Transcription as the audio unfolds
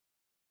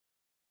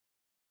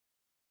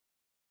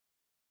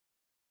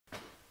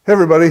Hey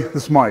everybody,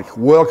 this is Mike.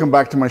 Welcome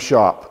back to my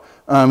shop.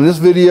 In this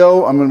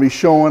video, I'm going to be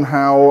showing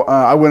how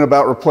I went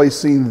about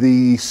replacing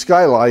the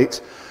Skylight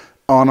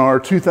on our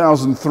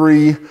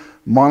 2003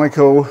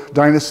 Monaco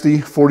Dynasty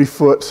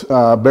 40-foot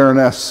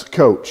Baroness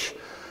coach.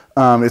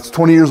 It's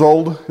 20 years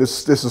old.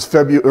 This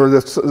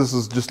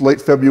is just late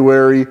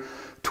February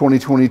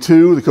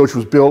 2022. The coach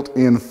was built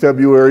in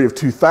February of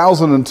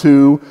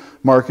 2002,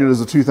 marketed as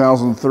a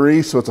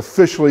 2003, so it's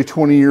officially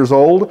 20 years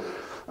old.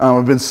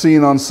 I've been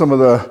seeing on some of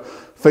the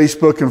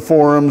Facebook and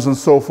forums and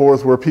so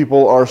forth where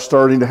people are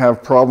starting to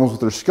have problems with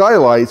their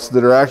Skylights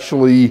that are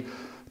actually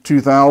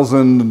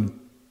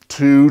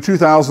 2002,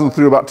 2000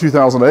 through about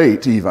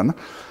 2008 even.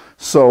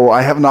 So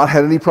I have not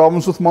had any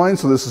problems with mine,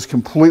 so this is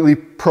completely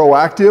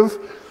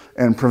proactive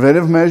and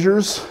preventive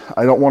measures.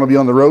 I don't want to be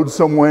on the road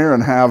somewhere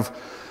and have,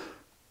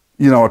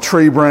 you know, a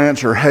tree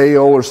branch or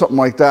hail or something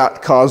like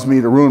that cause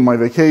me to ruin my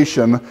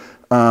vacation,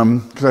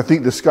 because I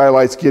think the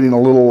Skylight's getting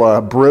a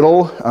little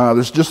brittle.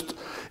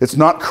 It's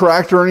not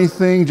cracked or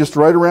anything, just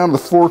right around the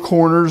four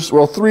corners,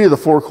 well, three of the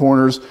four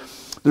corners,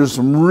 there's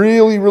some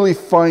really, really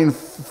fine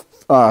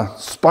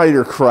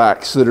spider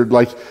cracks that are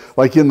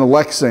like in the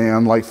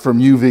Lexan, like from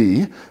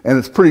UV, and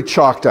it's pretty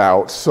chalked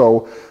out.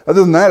 So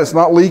other than that, it's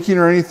not leaking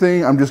or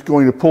anything. I'm just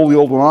going to pull the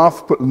old one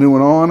off, put the new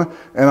one on,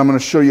 and I'm going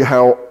to show you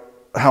how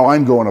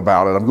I'm going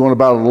about it. I'm going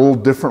about it a little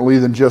differently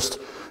than just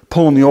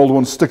pulling the old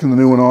one, sticking the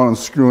new one on, and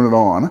screwing it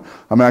on.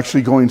 I'm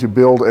actually going to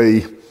build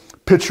a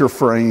picture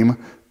frame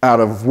out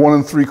of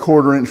 1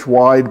 3/4 inch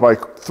wide by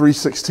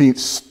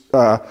 3/16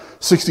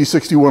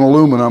 6061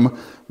 aluminum,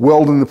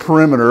 welding the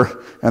perimeter,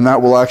 and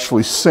that will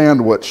actually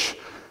sandwich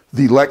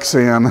the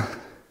Lexan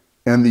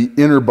and the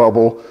inner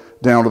bubble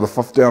down to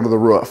the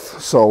roof.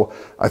 So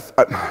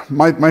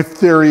my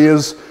theory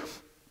is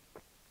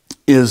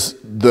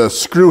the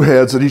screw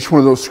heads at each one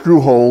of those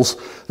screw holes.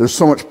 There's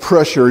so much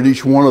pressure at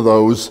each one of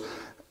those.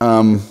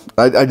 I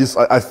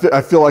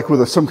feel like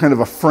with some kind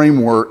of a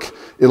framework,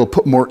 it'll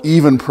put more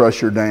even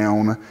pressure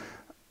down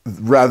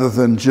rather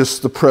than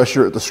just the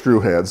pressure at the screw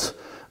heads.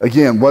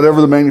 Again,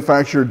 whatever the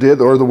manufacturer did,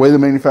 or the way the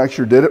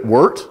manufacturer did it,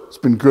 worked. It's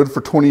been good for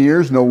 20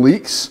 years, no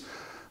leaks.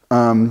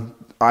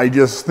 I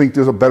just think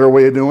there's a better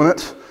way of doing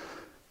it.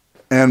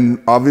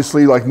 And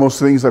obviously, like most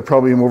things, I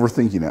probably am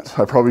overthinking it.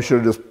 I probably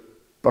should just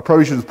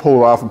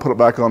pull it off and put it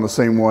back on the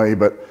same way,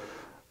 but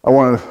I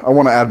want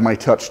to add my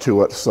touch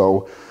to it.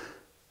 So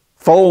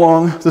follow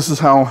along. This is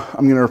how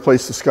I'm going to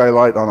replace the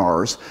Skylight on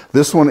ours.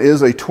 This one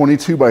is a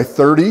 22 by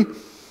 30,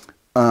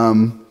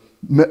 and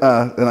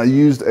I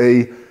used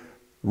a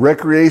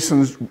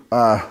Recreation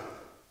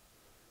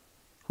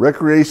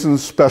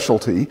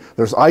Specialty.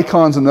 There's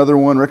Icon's another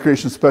one.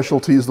 Recreation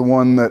Specialty is the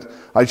one that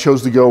I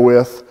chose to go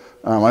with.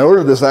 I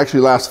ordered this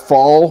actually last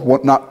fall.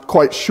 Not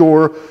quite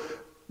sure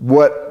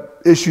what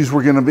issues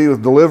were going to be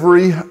with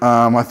delivery.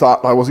 I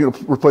thought I wasn't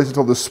going to replace it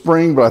until this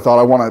spring, but I thought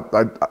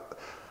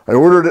I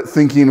ordered it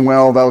thinking,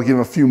 well, that'll give them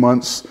a few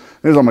months.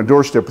 It was on my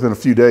doorstep within a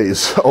few days.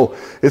 So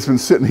it's been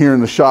sitting here in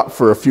the shop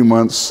for a few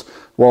months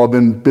while I've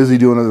been busy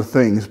doing other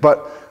things.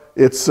 But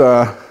it's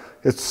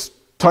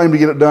time to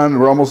get it done.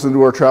 We're almost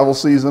into our travel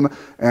season,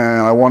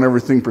 and I want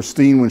everything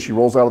pristine when she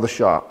rolls out of the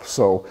shop.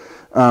 So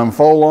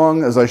follow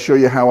along as I show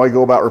you how I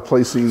go about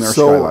replacing our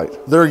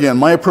Skylight. There again,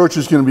 my approach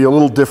is going to be a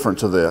little different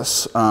to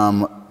this.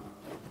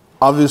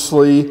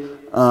 Obviously,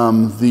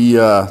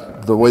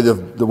 the way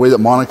that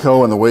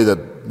Monaco and the way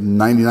that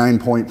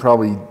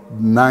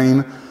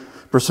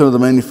 99.9% of the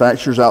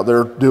manufacturers out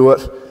there do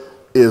it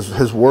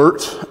has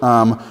worked.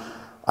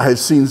 I've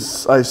seen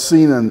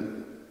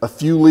a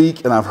few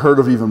leak, and I've heard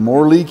of even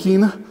more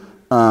leaking.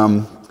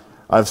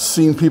 I've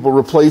seen people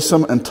replace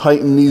them and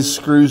tighten these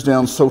screws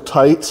down so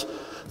tight,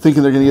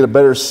 thinking they're going to get a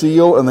better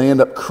seal, and they end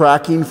up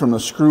cracking from the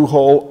screw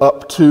hole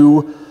up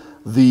to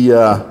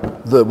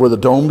where the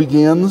dome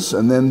begins,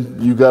 and then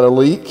you got a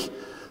leak.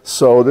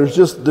 So there's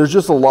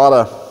just a lot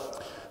of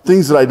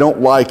things that I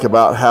don't like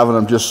about having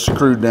them just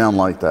screwed down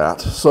like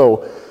that.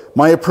 So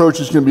my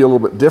approach is going to be a little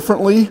bit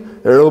different.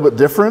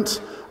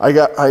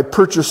 I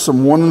purchased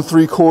some 1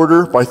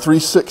 3/4 by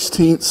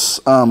 3/16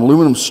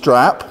 aluminum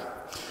strap,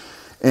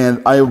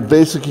 and I am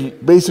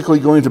basically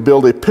going to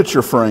build a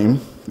picture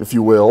frame, if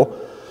you will,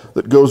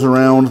 that goes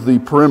around the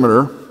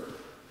perimeter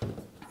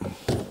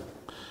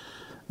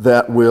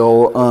that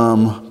will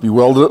be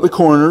welded at the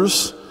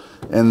corners,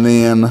 and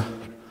then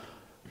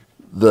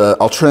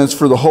I'll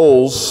transfer the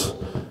holes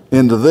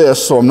into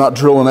this, so I'm not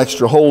drilling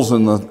extra holes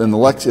in the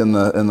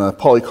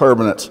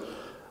polycarbonate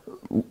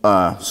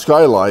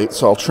Skylight.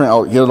 So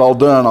I'll get it all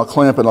done. I'll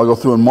clamp it. I'll go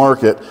through and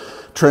mark it,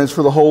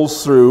 transfer the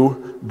holes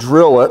through,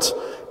 drill it,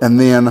 and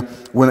then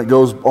when it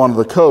goes onto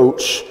the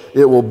coach,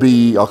 it will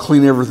be. I'll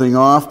clean everything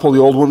off. Pull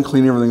the old one,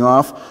 clean everything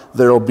off.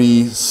 There will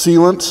be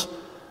sealant,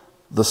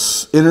 the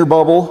inner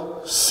bubble,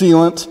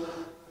 sealant,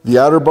 the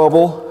outer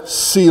bubble,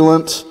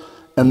 sealant,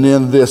 and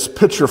then this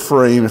picture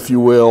frame, if you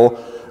will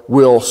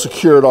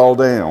secure it all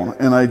down.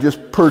 And I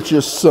just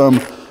purchased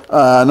some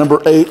number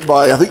 8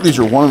 by, I think these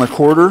are 1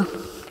 1/4.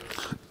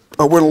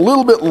 I went a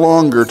little bit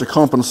longer to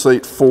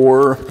compensate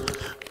for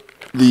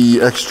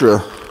the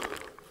extra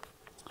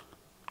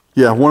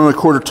Yeah, 1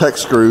 1/4 Tech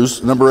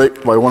screws, number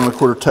 8 by 1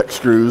 1/4 Tech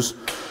screws,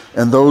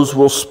 and those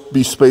will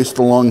be spaced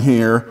along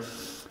here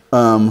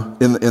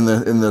in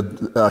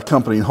the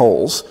accompanying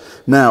holes.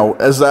 Now,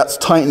 as that's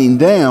tightening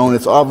down,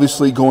 it's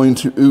obviously going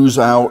to ooze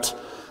out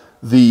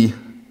the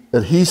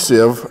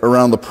adhesive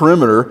around the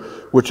perimeter,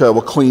 which I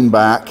will clean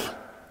back.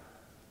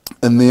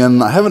 And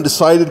then I haven't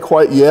decided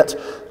quite yet.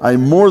 I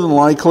more than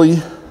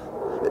likely,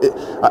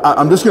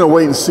 I'm just going to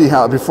wait and see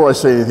how, before I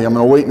say anything, I'm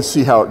going to wait and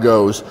see how it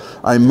goes.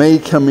 I may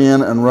come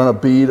in and run a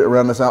bead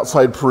around this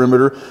outside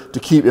perimeter to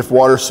keep, if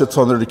water sits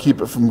on there, to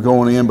keep it from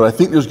going in, but I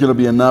think there's going to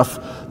be enough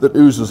that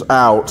oozes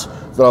out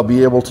that I'll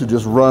be able to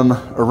just run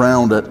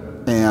around it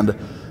and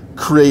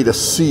create a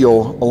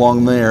seal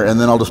along there, and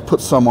then I'll just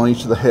put some on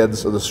each of the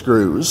heads of the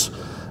screws.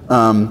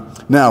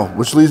 Now,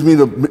 which leads me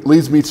to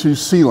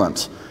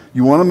sealant.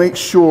 You want to make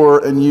sure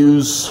and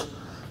use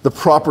the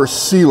proper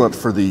sealant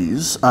for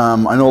these.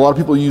 I know a lot of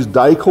people use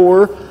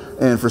Dicor,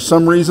 and for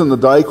some reason the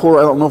Dicor,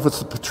 I don't know if it's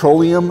the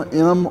petroleum in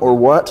them or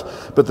what,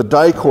 but the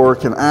Dicor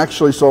can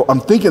actually, so I'm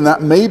thinking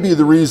that may be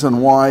the reason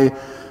why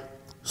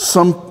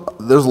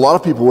there's a lot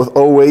of people with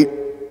 08,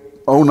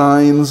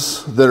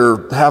 09s that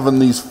are having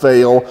these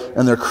fail,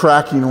 and they're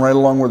cracking right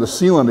along where the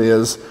sealant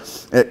is.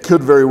 It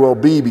could very well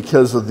be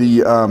because of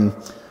the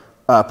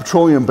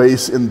petroleum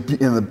base in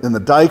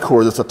the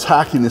Dicor that's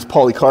attacking this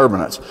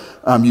polycarbonate.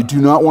 You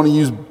do not want to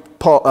use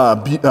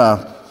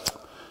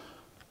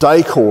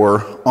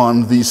Dicor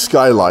on these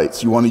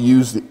Skylights. You want to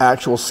use the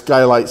actual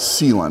Skylight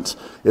sealant.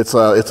 It's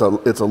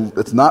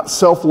not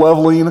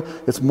self-leveling.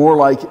 It's more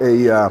like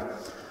a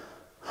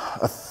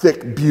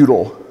thick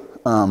butyl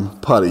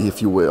putty,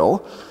 if you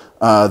will.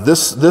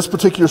 This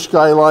particular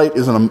Skylight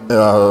is an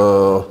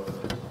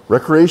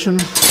recreation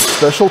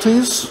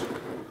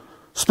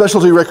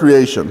specialty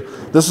recreation.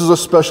 This is a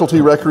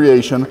specialty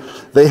recreation.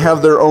 They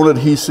have their own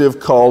adhesive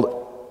called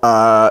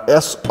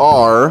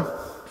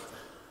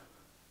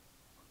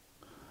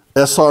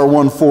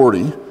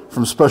SR140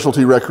 from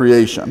Specialty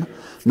Recreation.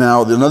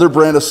 Now, another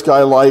brand of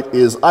Skylight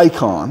is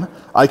Icon.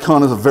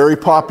 Icon is a very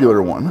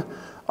popular one.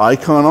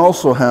 Icon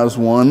also has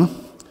one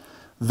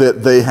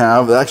that they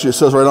have, actually it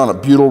says right on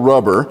it, butyl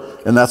rubber,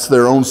 and that's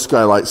their own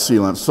Skylight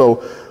sealant.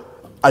 So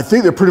I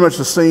think they're pretty much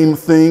the same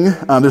thing.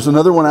 There's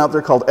another one out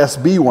there called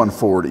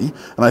SB140,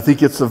 and I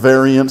think it's a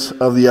variant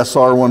of the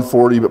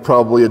SR140, but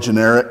probably a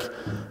generic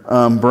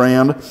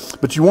brand.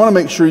 But you want to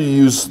make sure you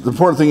use, the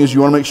important thing is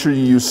you want to make sure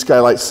you use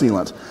Skylight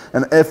sealant.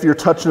 And if you're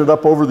touching it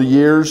up over the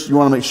years, you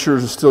want to make sure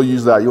to still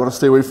use that. You want to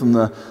stay away from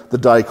the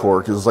Dicor,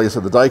 because like I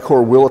said, the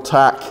Dicor will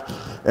attack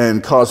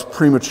and cause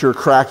premature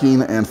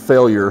cracking and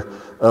failure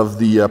of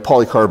the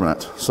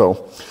polycarbonate.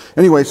 So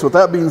anyway, so with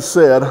that being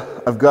said,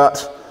 I've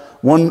got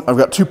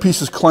 2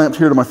 pieces clamped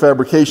here to my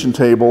fabrication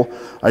table.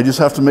 I just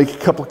have to make a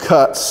couple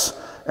cuts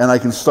and I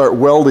can start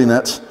welding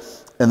it.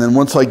 And then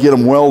once I get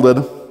them welded,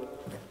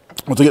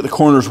 once I get the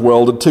corners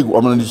welded,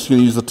 I'm just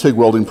going to use the TIG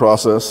welding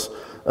process,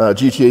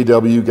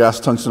 GTAW, gas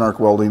tungsten arc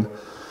welding.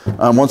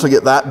 Once I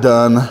get that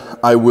done,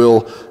 I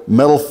will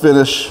metal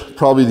finish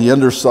probably the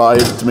underside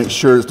to make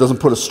sure it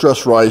doesn't put a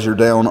stress riser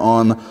down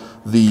on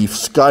the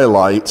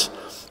Skylight.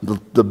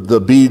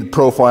 The bead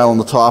profile on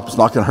the top is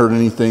not going to hurt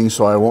anything,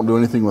 so I won't do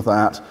anything with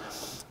that.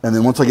 And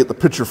then once I get the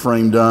picture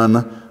frame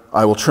done,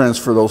 I will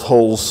transfer those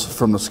holes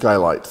from the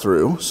Skylight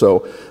through.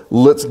 So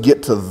let's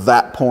get to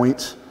that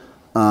point,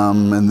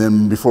 and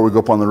then before we go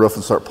up on the roof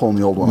and start pulling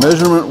the old one.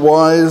 Measurement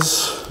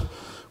wise,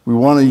 we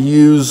want to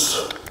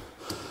use,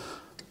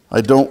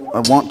 I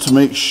want to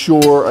make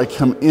sure I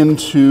come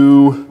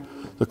into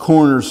the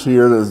corners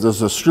here.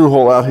 There's a screw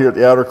hole out here at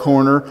the outer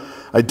corner.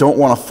 I don't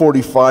want to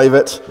 45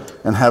 it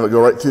and have it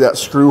go right through that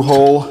screw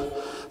hole.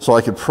 So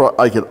I could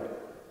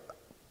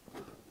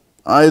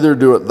either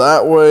do it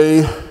that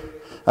way.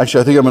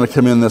 Actually, I think I'm going to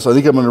come in this. I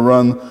think I'm going to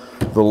run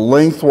the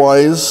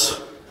lengthwise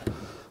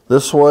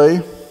this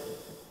way,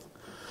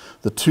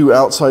 the 2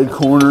 outside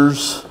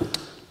corners,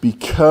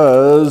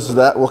 because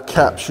that will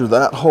capture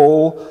that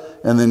hole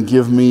and then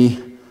give me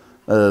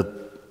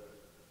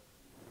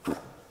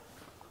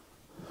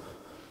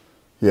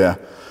yeah,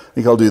 I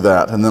think I'll do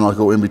that, and then I'll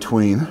go in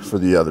between for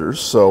the others.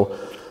 So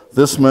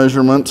this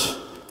measurement,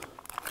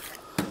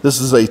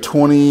 this is a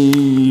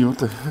 20, what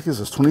the heck is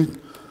this,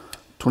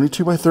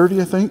 22 by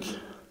 30, I think.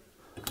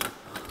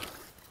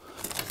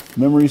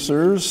 Memory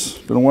serves.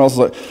 Been a while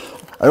since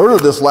I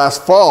ordered this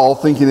last fall,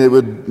 thinking it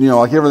would,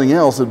 like everything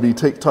else, it'd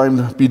take time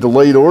to be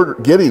delayed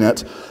getting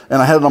it, and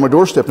I had it on my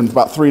doorstep in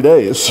about 3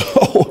 days.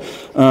 So,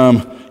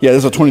 yeah, this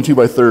is a 22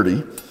 by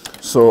 30.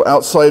 So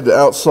outside to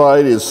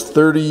outside is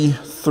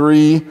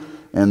 33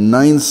 and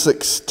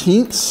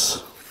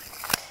 9/16.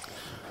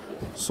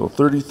 So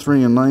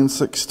 33 and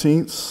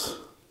 9/16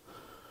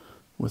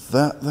 with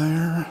that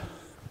there.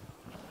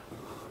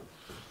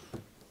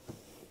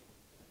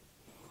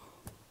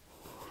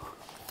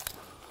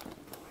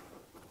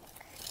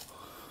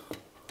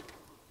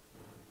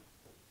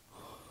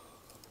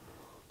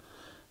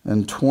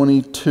 And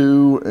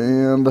 22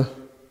 and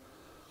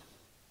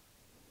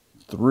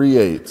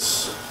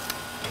 3/8.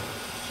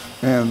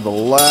 And the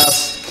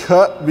last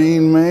cut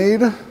being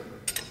made.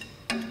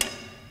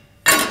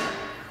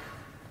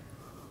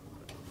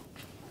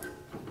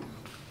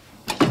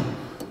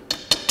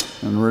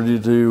 and ready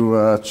to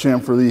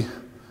chamfer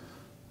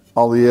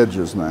all the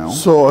edges now.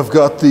 So I've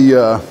got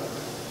the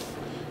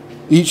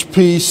each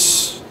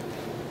piece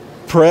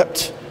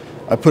prepped.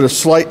 I put a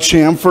slight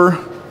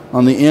chamfer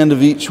on the end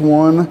of each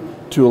one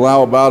to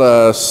allow about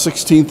a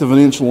 1/16 of an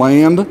inch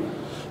land.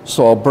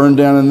 So I'll burn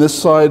down in this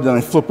side, then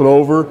I flip it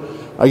over.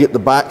 I get the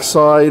back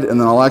side, and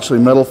then I'll actually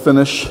metal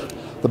finish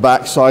the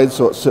back side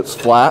so it sits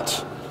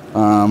flat.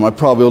 I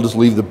probably will just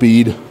leave the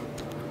bead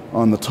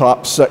on the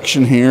top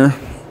section here.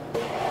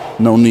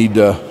 No need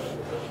to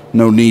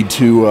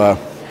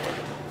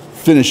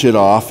finish it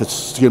off.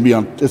 It's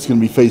gonna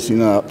be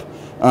facing up.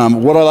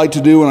 What I like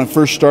to do when I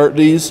first start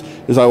these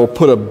is I will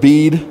put a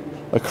bead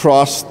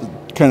across,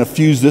 kind of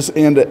fuse this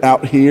end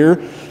out here,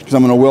 because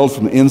I'm going to weld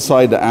from the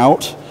inside to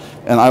out.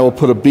 And I will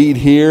put a bead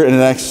here, and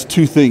it acts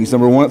two things.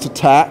 Number one, it's a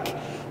tack,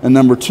 and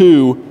number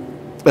two,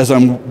 as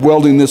I'm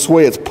welding this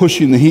way, it's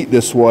pushing the heat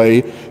this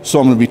way, so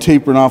I'm going to be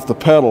tapering off the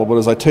pedal. But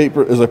as I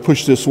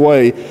push this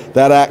way,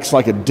 that acts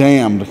like a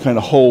dam to kind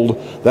of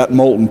hold that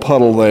molten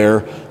puddle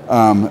there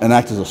and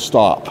act as a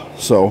stop.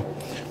 So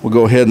we'll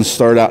go ahead and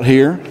start out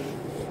here.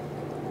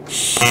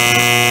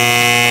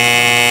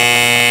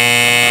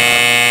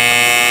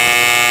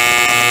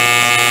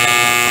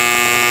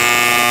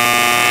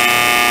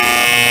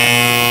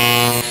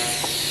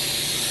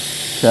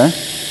 Okay.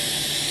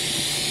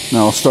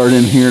 Now I'll start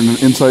in here in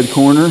the inside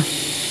corner,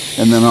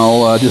 and then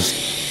I'll just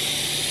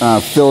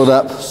fill it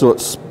up so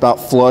it's about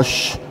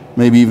flush,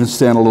 maybe even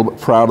stand a little bit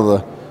proud of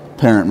the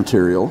parent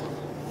material.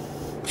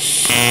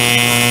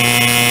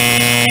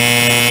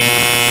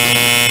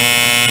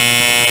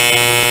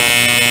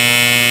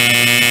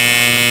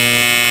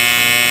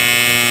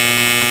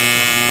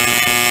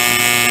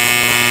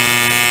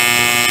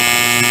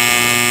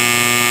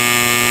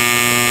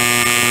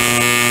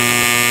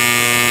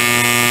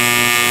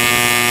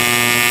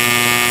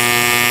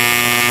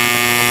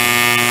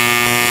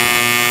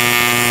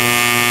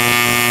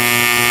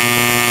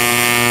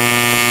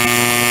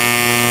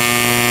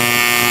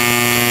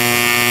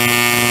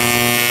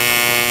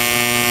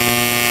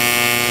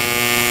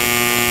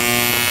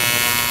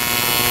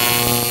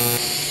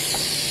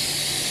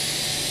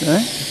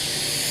 Okay.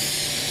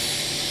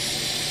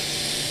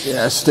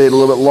 Yeah, I stayed a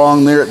little bit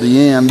long there at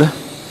the end,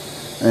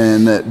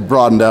 and it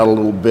broadened out a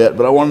little bit,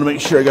 but I wanted to make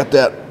sure I got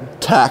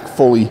that tack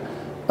fully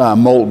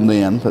molten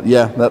in. But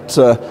yeah, that's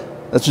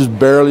just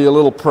barely a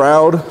little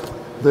proud.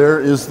 There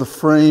is the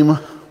frame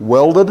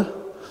welded.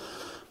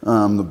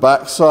 The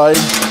back side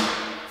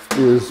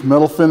is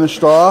metal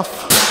finished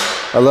off.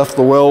 I left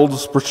the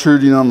welds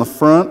protruding on the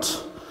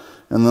front,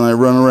 and then I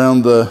run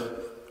around the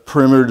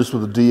perimeter just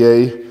with a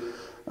DA.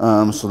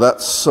 So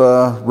that's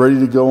ready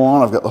to go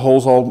on. I've got the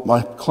holes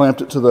I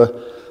clamped it to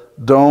the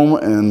dome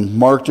and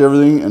marked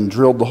everything and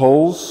drilled the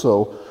holes.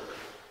 So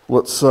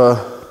let's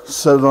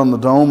set it on the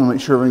dome and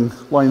make sure everything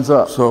lines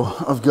up. So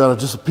I've got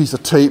just a piece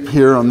of tape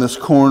here on this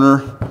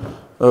corner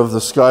of the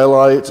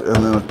Skylight, and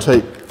then a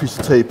piece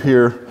of tape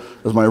here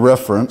as my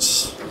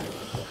reference.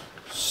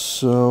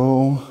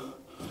 So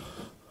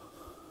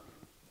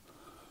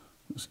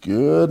it's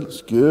good,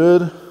 it's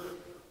good.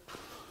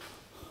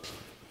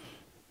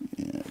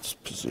 Yeah, it's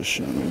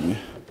positioned maybe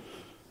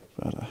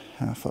about a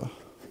half a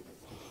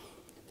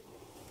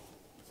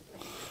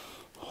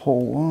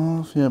hole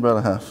off. Yeah, about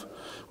a half.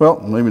 Well,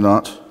 maybe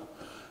not.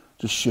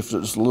 Just shift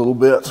it just a little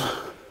bit.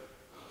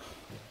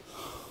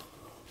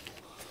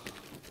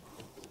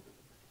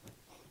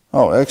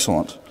 Oh,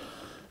 excellent.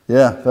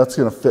 Yeah, that's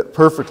going to fit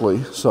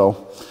perfectly.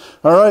 So,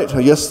 all right,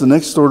 I guess the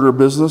next order of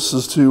business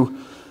is to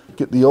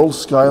get the old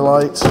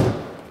Skylight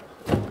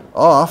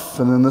off,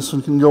 and then this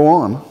one can go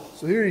on.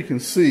 So here you can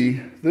see,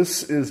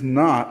 this is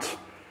not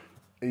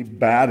a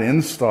bad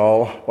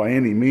install by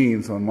any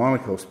means on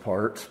Monaco's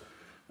part.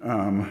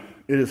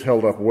 It has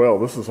held up well.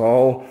 This is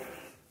all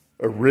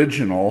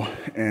original,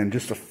 and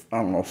just,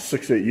 I don't know,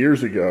 6-8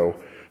 years ago,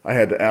 I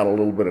had to add a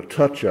little bit of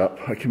touch-up.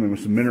 I came in with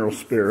some mineral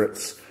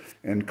spirits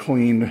and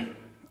cleaned,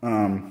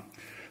 there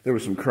were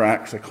some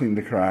cracks. I cleaned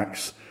the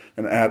cracks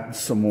and added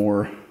some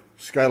more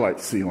Skylight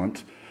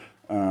sealant.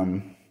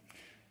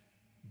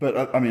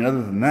 But I mean,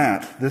 other than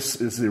that, this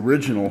is the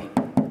original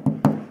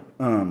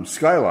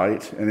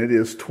Skylight, and it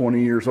is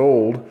 20 years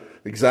old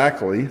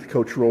exactly. The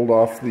coach rolled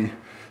off the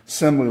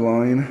assembly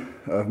line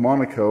of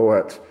Monaco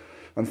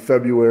on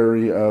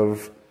February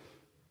of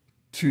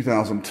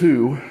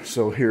 2002.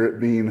 So here it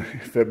being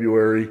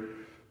February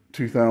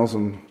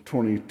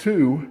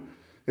 2022,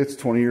 it's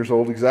 20 years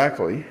old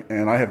exactly,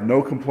 and I have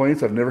no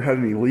complaints. I've never had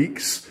any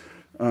leaks.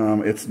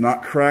 It's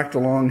not cracked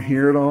along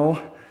here at all.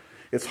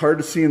 It's hard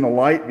to see in the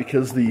light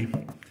because the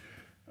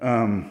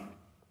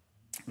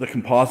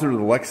composite or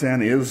the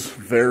Lexan is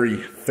very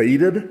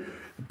faded,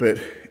 but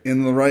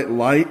in the right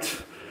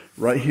light,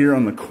 right here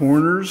on the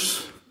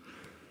corners,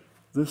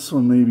 this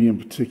one maybe in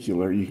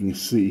particular, you can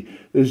see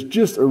there's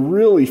just a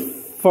really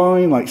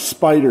fine, like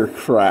spider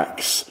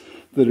cracks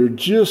that are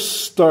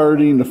just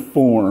starting to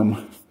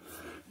form.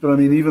 But I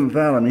mean, even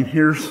that, I mean,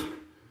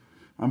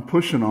 I'm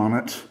pushing on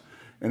it,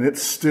 and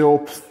it's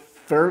still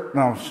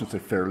I shouldn't say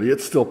fairly,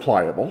 it's still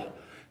pliable.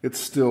 It's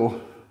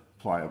still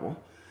pliable.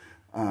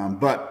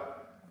 But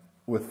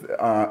with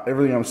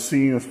everything I'm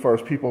seeing as far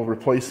as people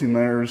replacing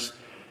theirs,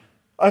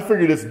 I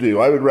figured it's due.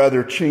 I would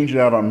rather change it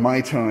out on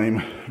my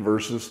time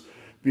versus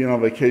being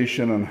on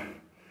vacation and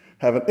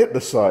having it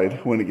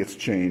decide when it gets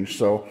changed.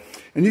 So,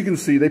 and you can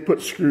see they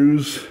put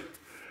screws,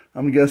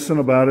 I'm guessing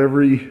about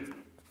every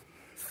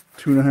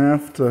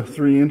 2.5 to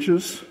 3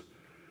 inches.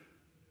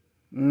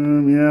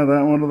 Yeah,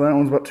 that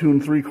one's about 2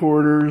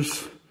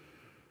 3/4,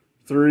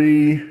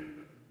 3.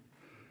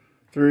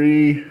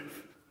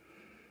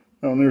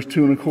 Oh, and there's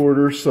 2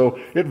 1/4. So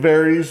it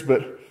varies,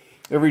 but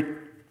every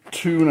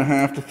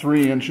 2.5 to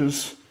 3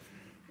 inches.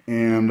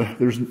 And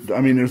there's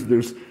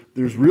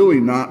really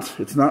not,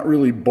 it's not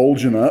really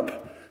bulging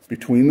up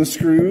between the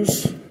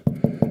screws.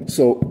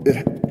 So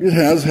it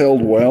has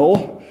held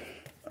well.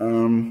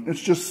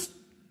 It's just,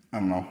 I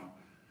don't know.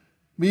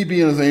 Me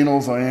being as anal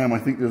as I am, I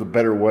think there's a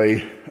better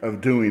way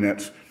of doing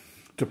it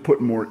to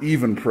put more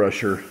even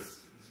pressure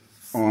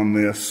on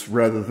this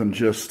rather than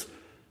just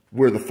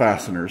where the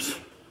fasteners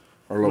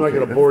are located. I'm not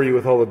going to bore you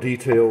with all the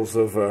details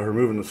of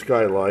removing the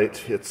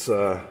Skylight. It's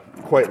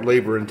quite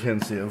labor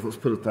intensive, let's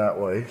put it that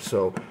way.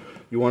 So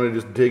you want to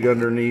just dig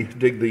underneath,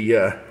 dig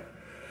the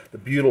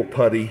butyl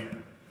putty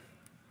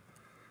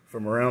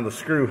from around the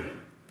screw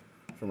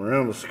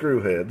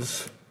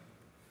heads.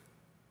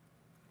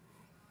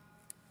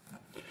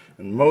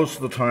 And most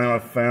of the time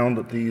I've found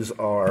that these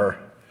are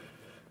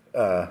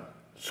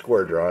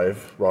square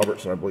drive,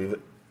 Robertson I believe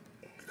it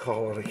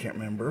call it, I can't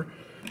remember.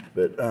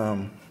 But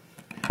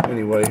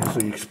anyway, so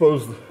you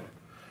expose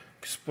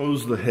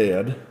the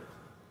head,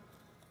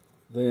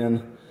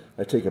 then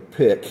I take a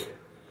pick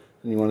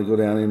and you want to go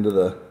down into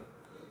the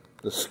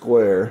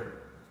square.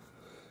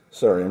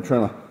 Sorry, I'm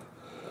trying to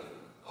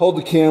hold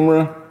the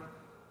camera,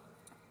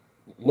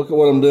 look at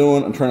what I'm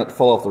doing, and try not to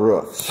fall off the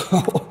roof,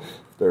 so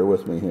bear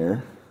with me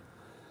here.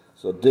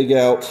 So dig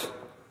out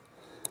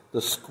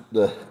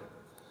the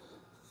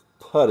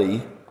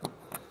putty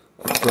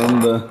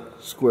from the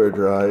square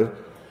drive.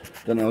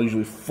 Then I'll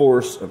usually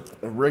force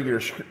a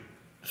regular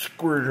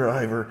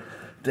screwdriver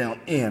down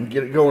in,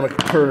 get it going a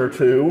turn or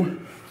two.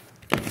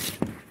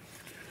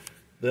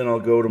 Then I'll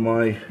go to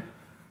my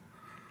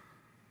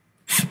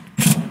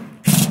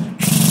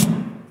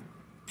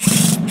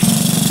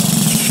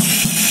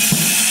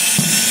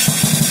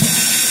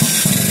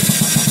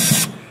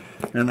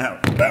and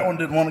that one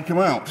didn't want to come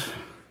out.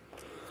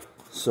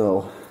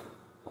 So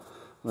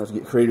I have to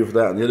get creative with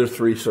that. And the other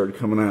 3 started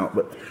coming out.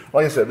 But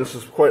like I said, this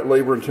is quite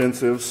labor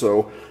intensive.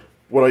 So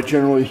what I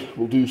generally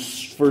will do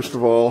first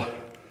of all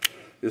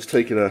is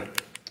take a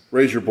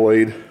razor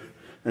blade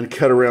and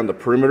cut around the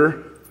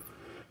perimeter,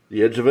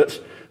 the edge of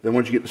it. Then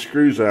once you get the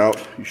screws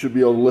out, you should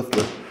be able to lift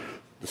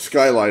the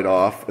Skylight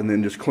off and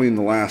then just clean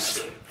the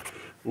last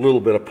little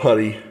bit of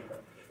putty,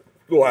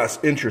 the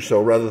last inch or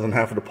so, rather than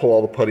having to pull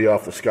all the putty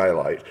off the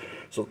Skylight.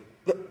 So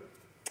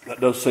that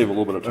does save a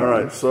little bit of time. All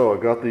right, so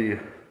I got the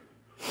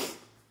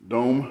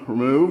dome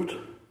removed,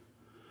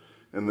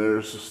 and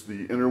there's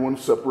the inner one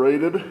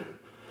separated.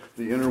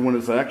 The inner one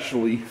is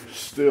actually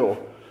still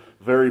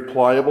very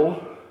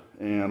pliable,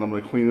 and I'm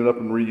going to clean it up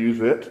and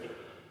reuse it.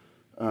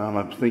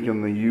 I'm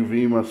thinking the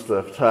UV must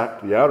have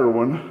attacked the outer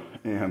one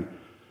and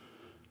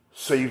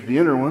saved the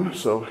inner one,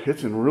 so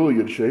it's in really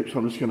good shape. So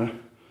I'm just going to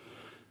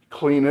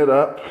clean it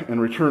up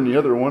and return the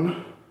other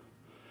one.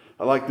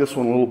 I like this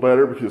one a little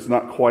better because it's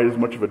not quite as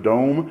much of a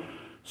dome,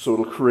 so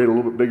it'll create a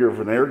little bit bigger of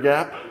an air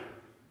gap.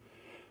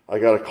 I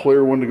got a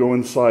clear one to go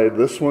inside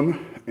this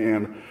one,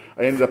 and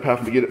I ended up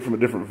having to get it from a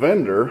different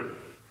vendor.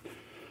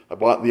 I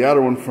bought the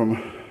outer one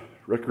from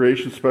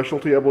Recreation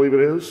Specialty, I believe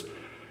it is,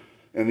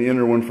 and the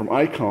inner one from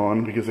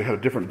Icon because they had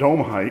a different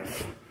dome height,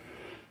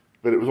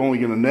 but it was only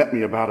going to net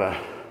me about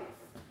I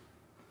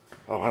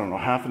don't know,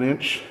 1/2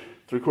 inch,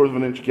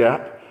 3/4 inch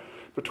gap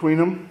between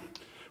them,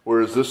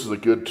 whereas this is a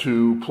good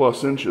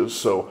 2+ inches,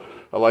 so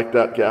I like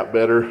that gap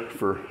better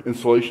for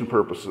installation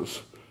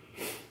purposes.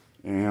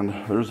 And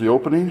there's the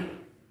opening.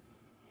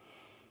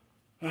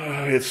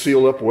 It's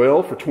sealed up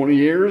well for 20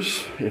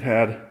 years.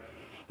 I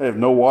have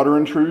no water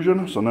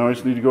intrusion, so now I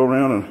just need to go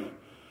around and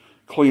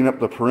clean up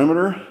the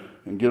perimeter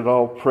and get it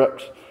all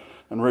prepped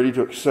and ready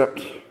to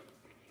accept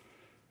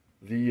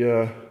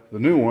the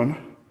new one.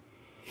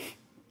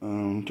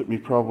 Took me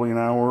probably an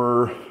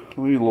hour,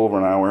 maybe a little over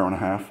an hour and a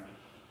half,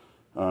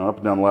 up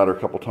and down the ladder a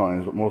couple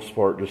times, but most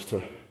part just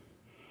to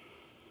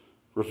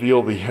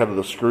reveal the head of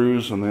the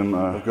screws, and then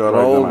I've got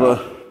all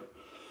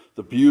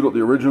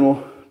the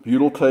original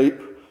butyl tape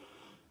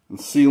and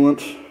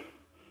sealant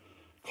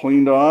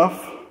cleaned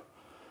off.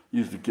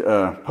 Used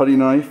a putty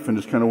knife and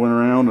just kind of went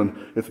around, and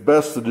it's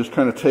best to just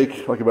kind of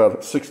take like about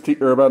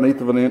 1/16 or about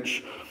 1/8 of an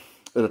inch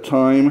at a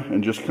time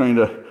and just kind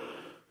of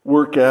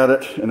work at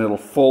it, and it'll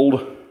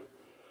fold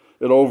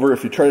it over.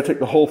 If you try to take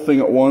the whole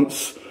thing at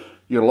once,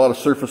 you get a lot of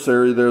surface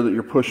area there that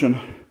you're pushing.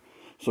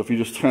 So if you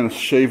just kind of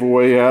shave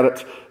away at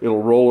it,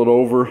 it'll roll it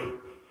over,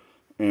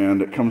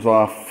 and it comes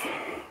off.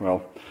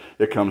 Well,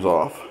 it comes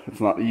off. It's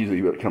not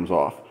easy, but it comes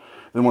off.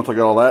 Then once I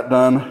got all that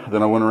done,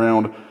 then I went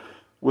around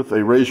with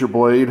a razor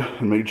blade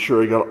and made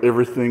sure I got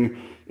everything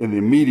in the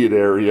immediate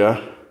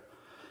area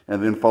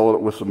and then followed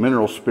it with some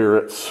mineral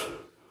spirits,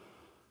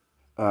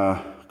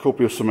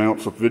 copious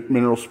amounts of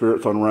mineral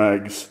spirits on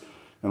rags,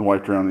 and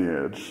wiped around the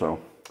edge. So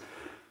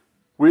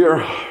we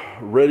are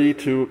ready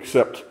to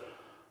accept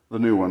the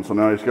new one. So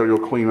now I just got to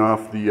go clean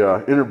off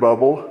the inner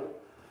bubble,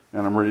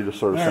 and I'm ready to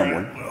start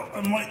assembling. Right, well,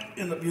 I might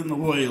end up getting in the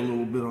way a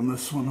little bit on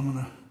this one. I'm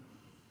going to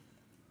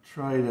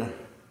try to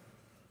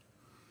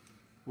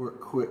work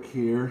quick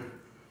here.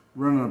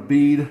 Running a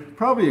bead,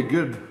 probably a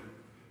good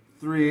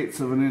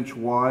 3/8 of an inch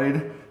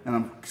wide, and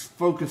I'm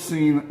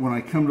focusing when I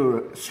come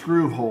to a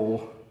screw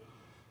hole.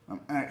 I'm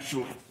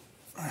actually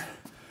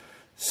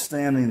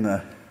standing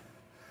the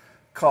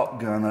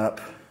caulk gun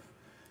up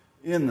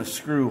in the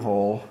screw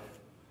hole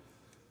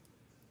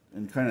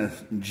and kind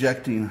of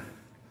injecting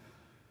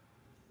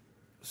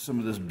some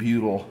of this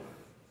butyl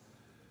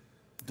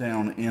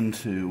down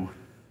into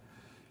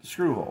the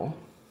screw hole.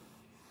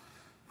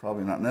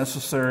 Probably not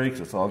necessary because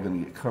it's all going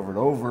to get covered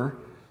over,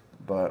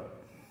 but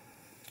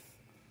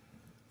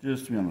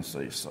just to be on the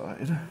safe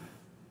side.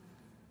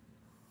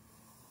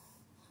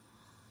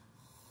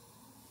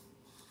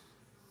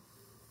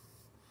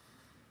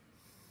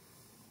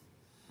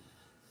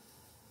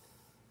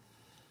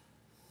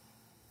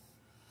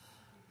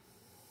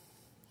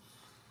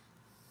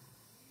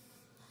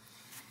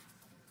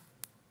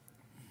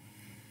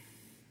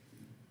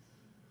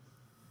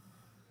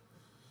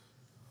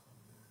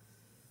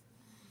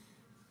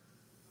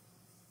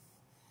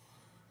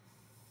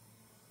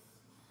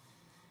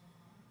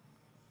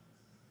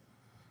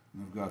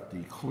 I've got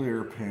the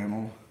clear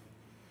panel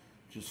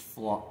just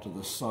flopped to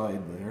the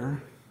side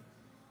there.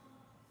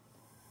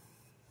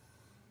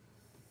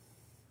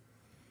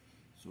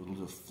 So it'll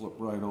just flip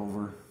right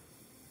over.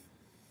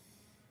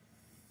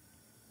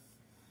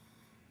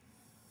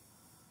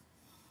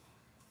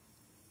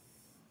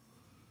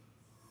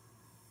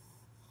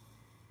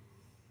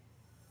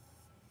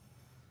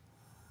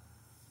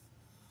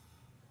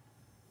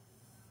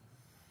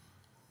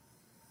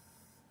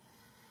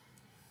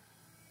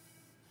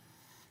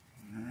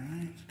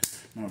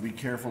 Now be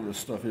careful, this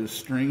stuff is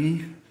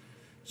stringy,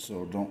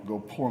 so don't go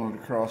pulling it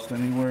across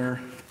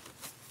anywhere.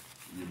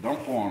 You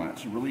don't want it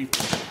to really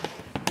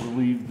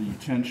relieve the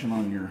tension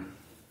on your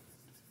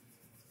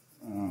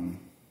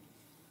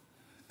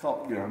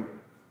caulk gun.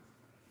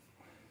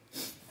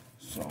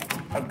 So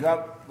I've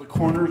got the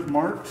corners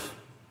marked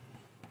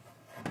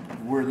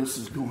where this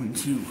is going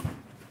to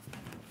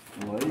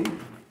lay. So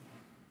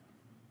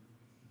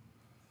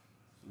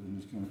I'm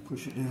just going to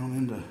push it down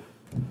into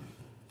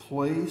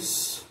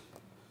place.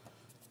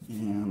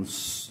 And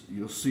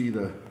you'll see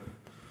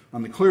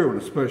on the clear one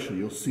especially,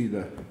 you'll see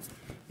the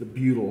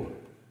butyl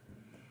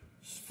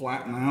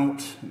flatten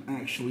out and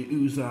actually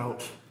ooze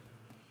out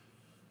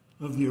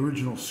of the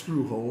original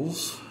screw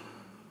holes.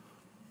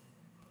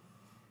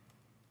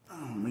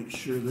 I'll make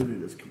sure that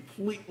it is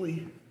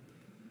completely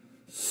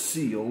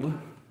sealed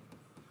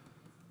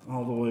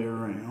all the way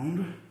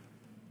around.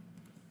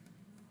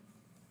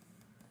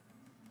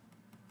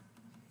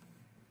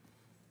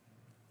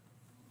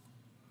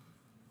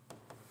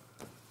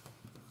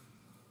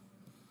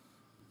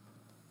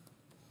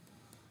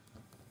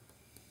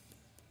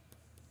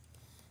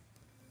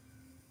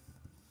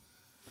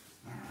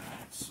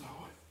 So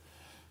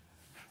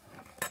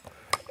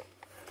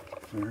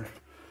there,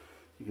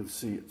 you can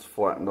see it's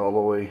flattened all the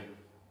way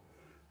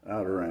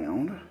out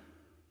around.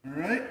 All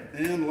right,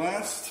 and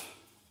last,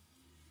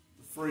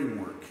 the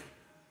framework.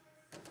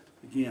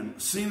 Again,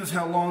 seeing as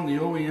how long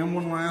the OEM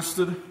one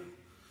lasted,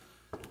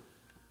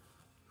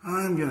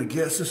 I'm gonna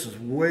guess this is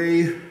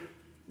way,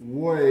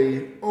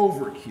 way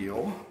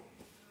overkill,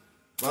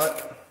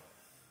 but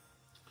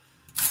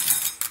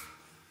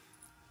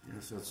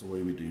yes, that's the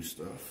way we do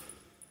stuff.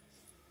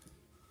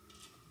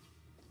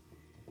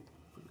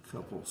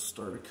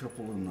 Start a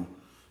couple in the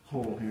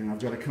hole here, and I've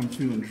got to come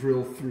to and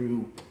drill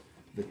through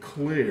the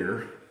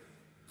clear.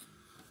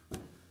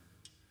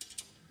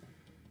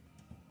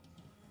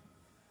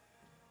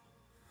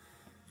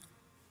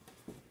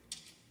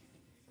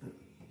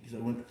 Because I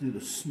went through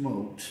the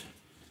smoked,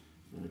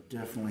 but I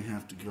definitely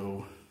have to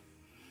go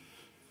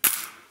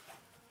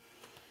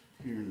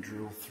here and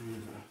drill through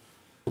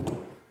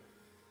the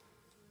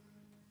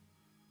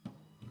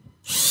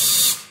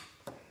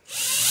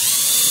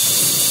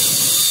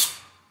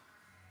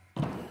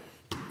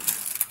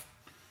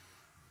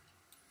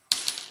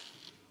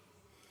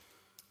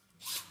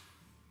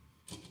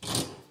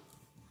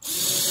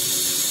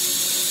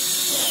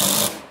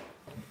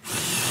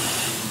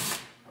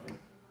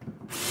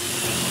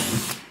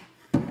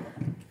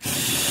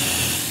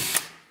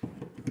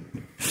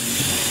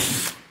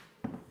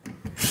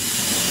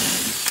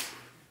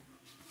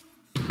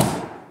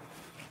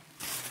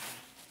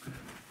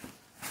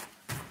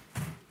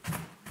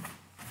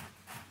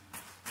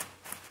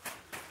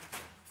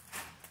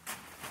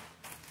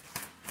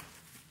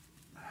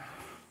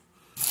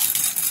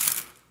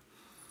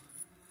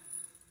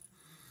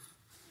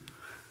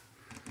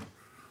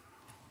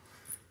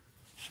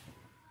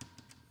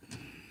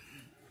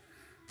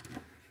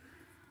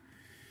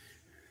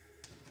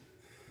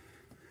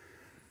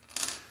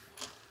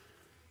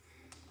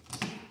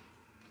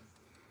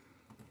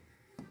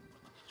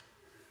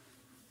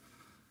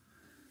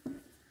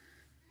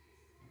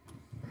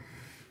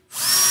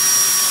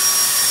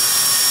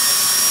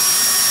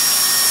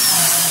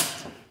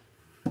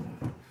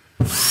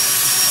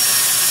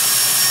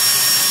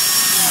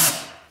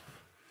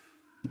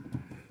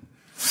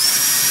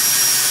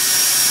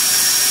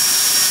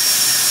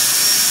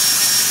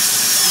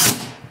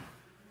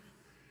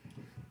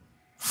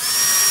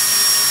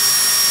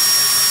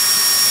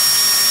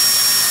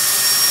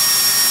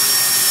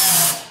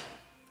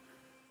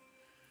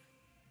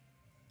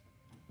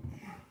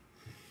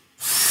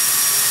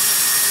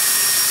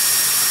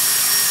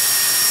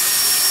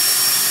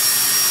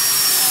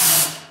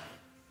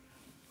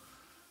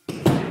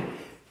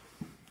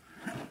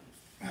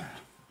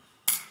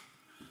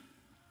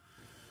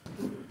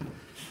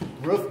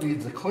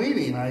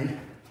cleaning, I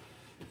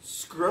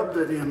scrubbed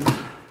it in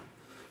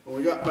when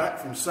we got back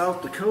from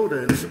South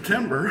Dakota in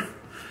September,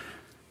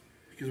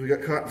 because we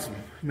got caught in some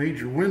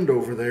major wind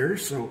over there.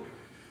 So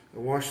I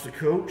washed the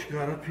coach,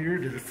 got up here,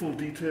 did a full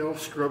detail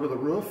scrub of the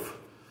roof.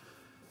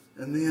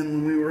 And then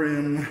when we were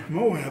in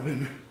Moab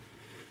in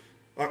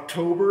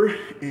October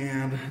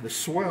and the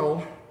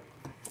swell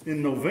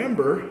in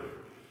November,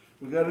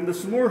 we got into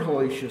some more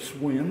hellacious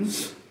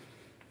winds,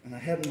 and I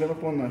hadn't been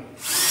up on the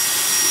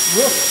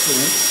roof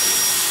since.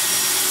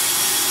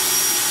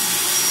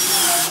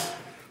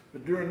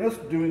 But doing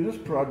this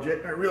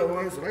project, I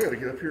realized that I got to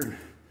get up here. And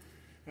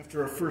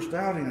after our first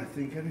outing, I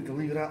think I need to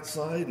leave it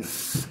outside and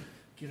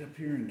get up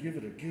here and give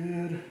it a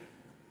good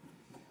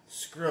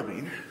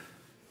scrubbing.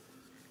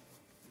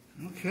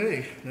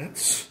 Okay,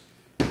 that's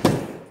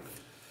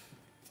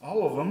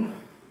all of them.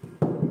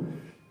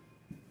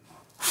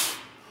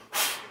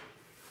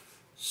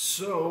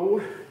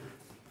 So,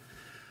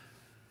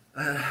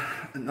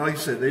 and like I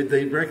said,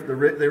 they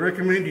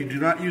recommend you do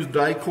not use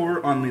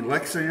Dicor on the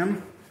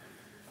Lexan.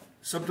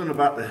 Something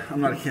about the, I'm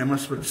not a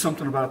chemist, but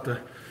something about the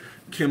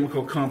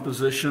chemical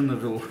composition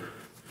that'll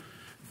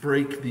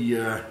break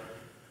the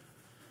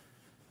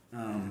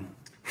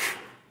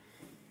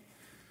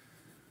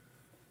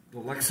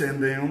Lexan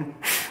down.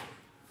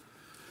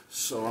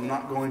 So I'm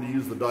not going to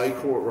use the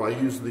Dicor, or I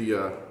use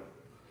the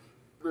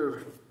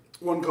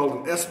one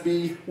called an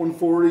SB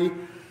 140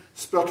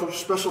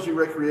 Specialty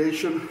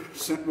Recreation.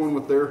 Sent one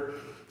with their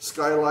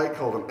Skylight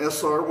called an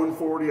SR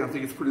 140. I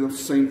think it's pretty much the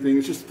same thing.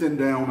 It's just thinned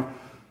down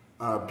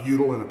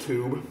butyl in a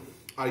tube.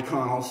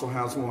 Icon also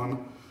has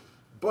one.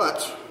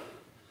 But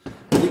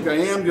I think I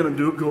am going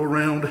to go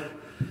around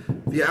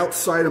the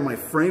outside of my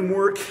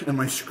framework and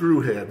my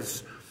screw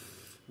heads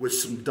with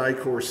some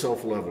Dicor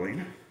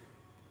self-leveling.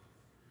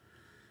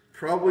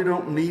 Probably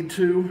don't need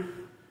to,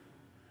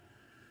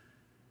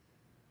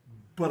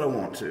 but I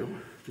want to,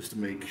 just to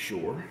make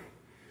sure.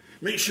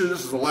 Make sure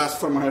this is the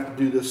last time I have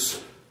to do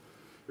this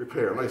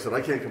repair. Like I said,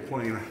 I can't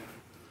complain.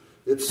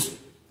 The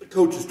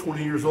coach is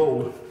 20 years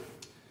old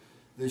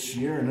this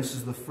year, and this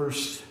is the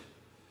first,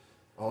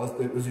 well,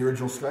 it was the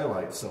original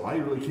Skylight, so I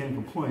really can't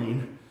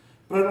complain,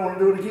 but I don't want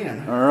to do it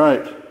again. All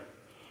right,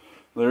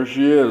 there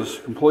she is,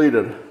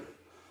 completed.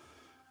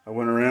 I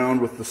went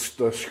around with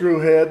the screw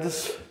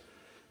heads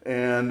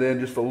and then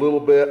just a little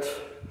bit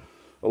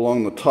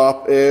along the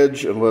top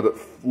edge and let it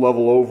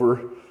level over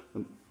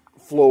and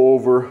flow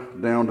over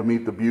down to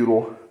meet the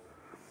butyl.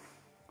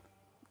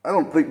 I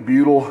don't think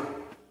butyl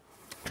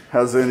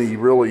has any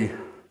really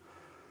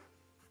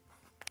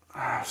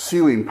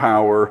sealing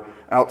power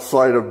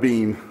outside of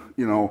being,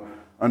 you know,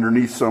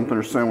 underneath something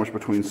or sandwiched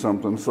between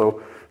something.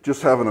 So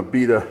just having a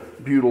bead of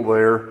butyl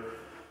there.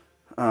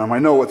 I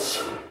know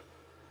it's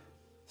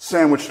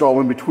sandwiched all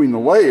in between the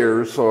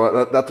layers,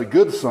 so that's a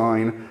good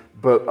sign,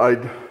 but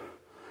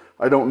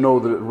I don't know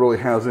that it really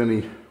has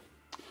any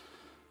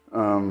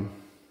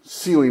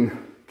sealing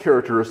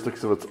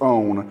characteristics of its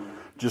own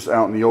just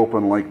out in the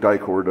open like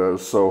Dicor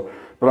does. So,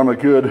 but I'm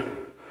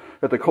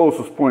at the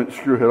closest point of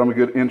the screw head, I'm a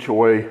good inch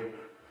away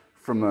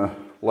from the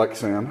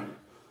Lexan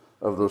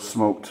of the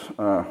smoked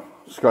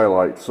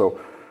Skylight. So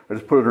I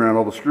just put it around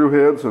all the screw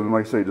heads, and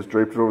like I say, just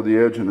draped it over the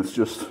edge, and it's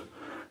just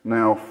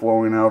now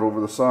flowing out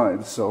over the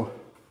sides. So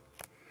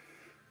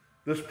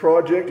this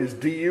project is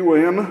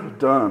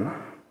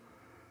done.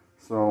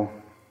 So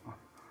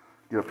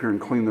get up here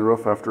and clean the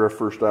roof after our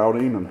first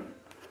outing, and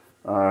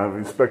I've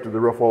inspected the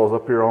roof while I was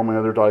up here. All my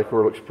other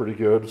Dicor looks pretty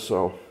good,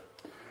 so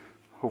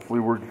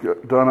hopefully we're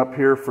done up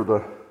here for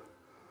the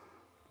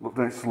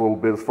next little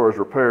bit as far as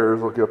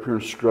repairs. I'll get up here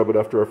and scrub it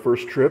after our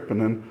first trip and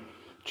then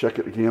check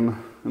it again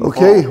in the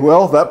fall.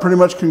 Well, that pretty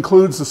much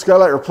concludes the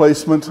Skylight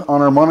replacement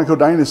on our Monaco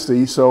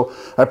Dynasty. So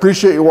I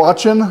appreciate you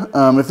watching.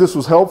 If this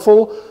was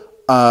helpful,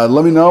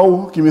 let me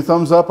know. Give me a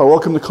thumbs up. I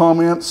welcome the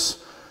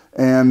comments,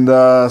 and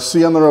see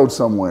you on the road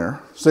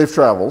somewhere. Safe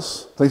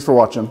travels. Thanks for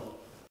watching.